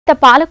గత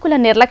పాలకుల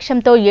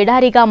నిర్లక్ష్యంతో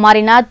ఎడారిగా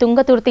మారిన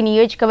తుంగతుర్తి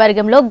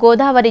నియోజకవర్గంలో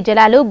గోదావరి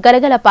జలాలు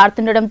గలగల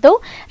పారుతుండటంతో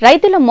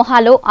రైతుల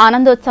మొహాల్లో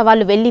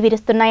ఆనందోత్సవాలు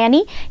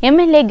వెల్లివిరుస్తున్నాయని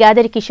ఎమ్మెల్యే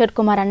గాదరి కిషోర్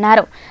కుమార్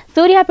అన్నారు.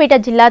 సూర్యాపేట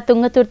జిల్లా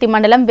తుంగతుర్తి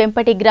మండలం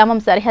వెంపటి గ్రామం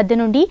సరిహద్దు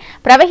నుండి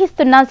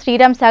ప్రవహిస్తున్న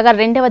శ్రీరామ్ సాగర్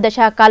 2వ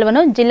దశ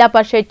కాలువను జిల్లా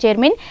పరిషత్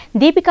చైర్మన్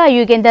దీపికా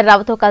యుగేందర్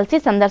రావుతో కలిసి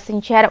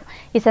సందర్శించారు.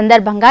 ఈ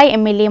సందర్భంగా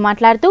ఎమ్మెల్యే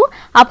మాట్లాడుతూ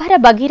అపర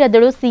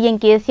భగీరథుడు సీఎం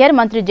కేసీఆర్,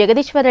 మంత్రి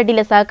జగదీశ్వర్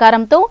రెడ్డిల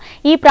సహకారంతో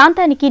ఈ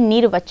ప్రాంతానికి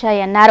నీరు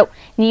వచ్చాయన్నారు.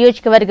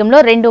 నియోజకవర్గంలో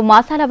 2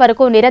 మాసాల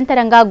వరకు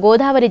నిరంతరంగా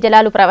గోదావరి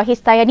జలాలు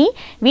ప్రవహిస్తాయని,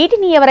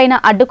 వీటిని ఎవరైనా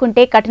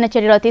అడ్డుకుంటే కఠిన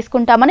చర్యలు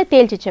తీసుకుంటామని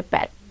తేల్చి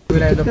చెప్పారు.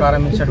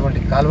 ప్రారంభించినటువంటి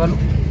కాలువలు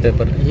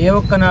ఏ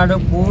ఒక్కనాడు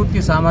పూర్తి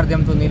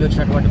సామర్థ్యంతో నీళ్ళు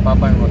వచ్చినటువంటి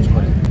పాపాన్ని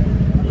మర్చిపోలేదు.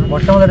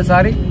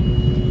 మొట్టమొదటిసారి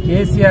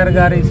కేసీఆర్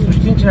గారి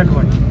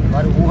సృష్టించినటువంటి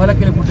వారి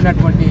ఊహలకి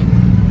పుట్టినటువంటి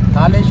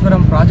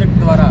కాళేశ్వరం ప్రాజెక్టు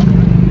ద్వారా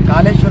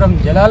కాళేశ్వరం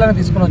జలాలను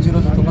తీసుకుని వచ్చి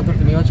ఈరోజు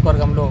తుంగతుర్తి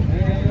నియోజకవర్గంలో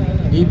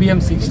DBM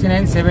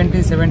 69,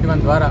 70,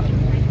 71 ద్వారా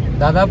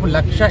దాదాపు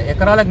 1,00,000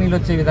 ఎకరాలకు నీళ్ళు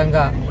వచ్చే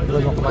విధంగా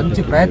ఈరోజు ఒక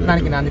మంచి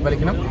ప్రయత్నానికి నాంది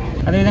పలికినాం.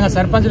 అదేవిధంగా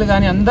సర్పంచులు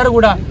కానీ అందరూ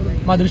కూడా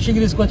మా దృష్టికి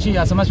తీసుకొచ్చి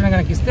ఆ సమస్యను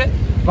కనుక ఇస్తే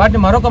వాటిని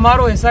మరొక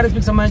మారు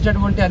SRSPకి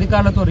సంబంధించినటువంటి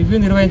అధికారులతో రివ్యూ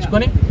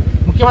నిర్వహించుకొని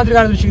ముఖ్యమంత్రి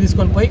గారి దృష్టికి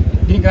తీసుకొని పోయి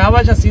దీనికి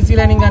రావాల్సిన CC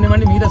లైనింగ్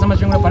కానివ్వండి మిగతా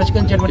సమస్యలను కూడా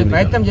పరిష్కరించేటువంటి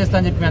ప్రయత్నం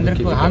చేస్తామని చెప్పి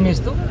అందరికీ హామీ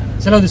ఇస్తూ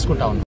సెలవు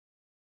తీసుకుంటా ఉన్నాం.